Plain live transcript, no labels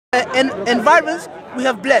environments we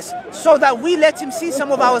have blessed, so that we let him see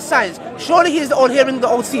some of our signs. Surely he is all hearing the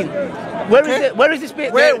old scene. Where is it? Where is this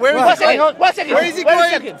bit? Where is it? One second. Where is he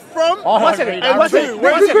going from? One second.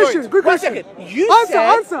 Good question.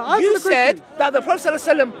 You said that the Prophet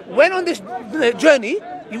ﷺ went on this journey,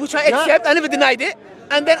 which I accept. I never denied it.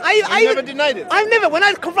 And then I never denied it. I've never. When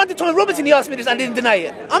I confronted Tony Robertson, he asked me this. I didn't deny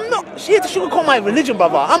it. I'm not here to sugarcoat my religion,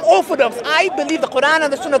 brother. I'm orthodox. I believe the Quran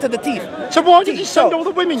and the Sunnah to the teeth. So why did you send all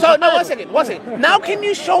the women? So no, one second. Now can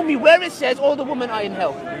you show me where it says all the women are in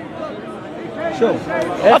hell? Sure.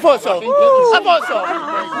 I thought so. Thank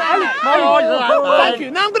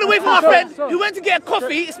you. Now I'm going to wait for my friend who went to get a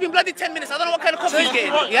coffee. It's been bloody 10 minutes. I don't know what kind of coffee he's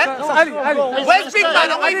getting. Yeah? Ali. Where's Big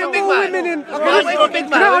Man? I'm waiting for Big Man. I'm waiting for Big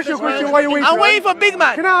Man. Can I ask you a question while you're waiting? I'm waiting for Big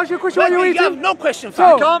Man. Can I ask you a question while you're waiting? You have no question,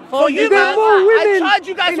 fam. So, for you, man, I charge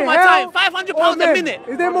you guys for my time. £500 a minute.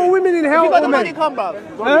 Is there more women in hell? You got the money, come, bro.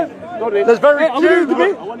 There's very few.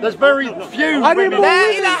 There's very few women. La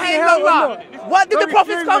ilaha illallah. What did the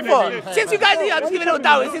prophets come for? Since you guys are here, I'm just giving it a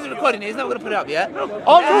dowry. This is recording it. He's not going to put it up, yeah?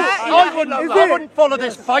 I wouldn't follow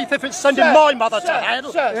this faith if it's sending my mother to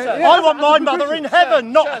hell. I want my mother in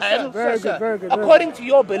heaven, not hell. Very good. According to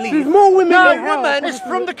your belief. There's more women in hell. It's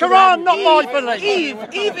from the Quran, not my belief.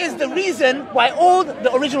 Eve is the reason why all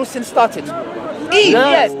the original sin started. Eve,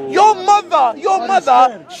 yes. Your mother,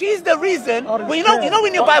 she's the reason. Well, you know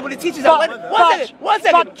in your Bible it teaches that one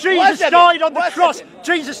second. But Jesus died on the cross.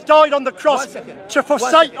 Jesus died on the cross to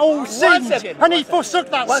forsake all sins. And he forsook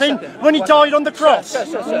that sin when he died on the cross. Sir.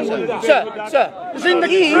 It's in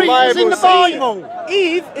the Bible.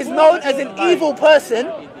 Eve is known as an evil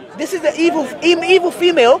person. This is the evil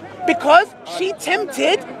female because she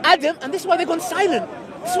tempted Adam, and this is why they've gone silent.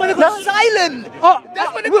 That's why they've gone silent.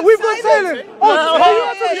 That's why they've gone silent.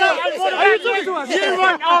 You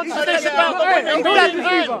won't answer this about the women.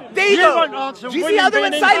 You won't answer. Do you see how they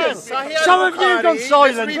went silent? Some of you gone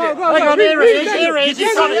silent. Hang on, here it is.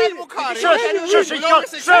 He's got it.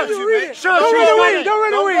 Don't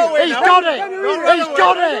run away. He's got it. Are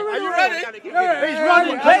you ready? He's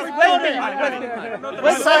running.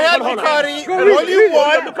 Sahih Bukhari, Volume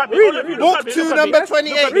 1, Book 2, number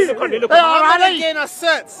 28. Again, a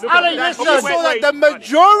sense. Ali, He saw that the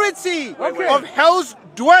majority of hell's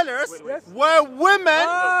dwellers were women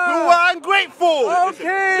who were ungrateful.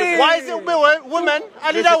 Why is it women?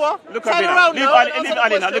 Ali Dawah, look at me now. Leave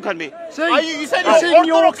Ali now. Look at me. You said it's in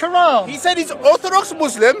your Quran. He said he's Orthodox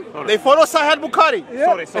Muslim. They follow Sahih Bukhari. He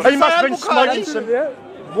must have been smoking some.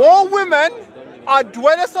 More women are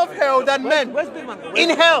dwellers of hell than men in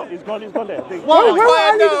hell. He's gone there. Where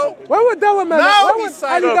would Dawah man? Now Where he's would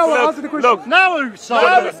Ali Dawah answer the question? Look, now who's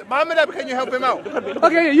silent? Muhammad, can you help him out?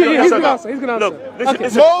 Okay, he's going to answer. Look,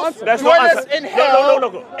 Most dwellers in hell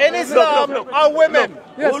in Islam are women.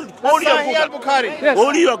 Only Sahih Bukhari.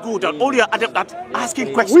 Only you are good and only you are adept at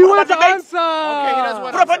asking questions. We want to answer. Okay, he doesn't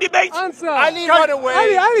want to Proper debate. answer. Ali, run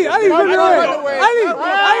away. Ali, run away. Ali.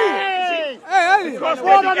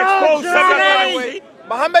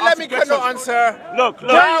 Muhammad, let me cannot answer. Look.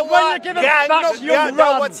 Dawah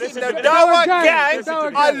gang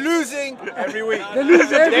are losing every week. They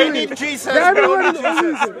lose every They week. need Jesus. Everyone is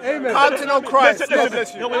losing. Amen. Come to know Christ. God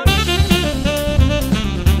bless you.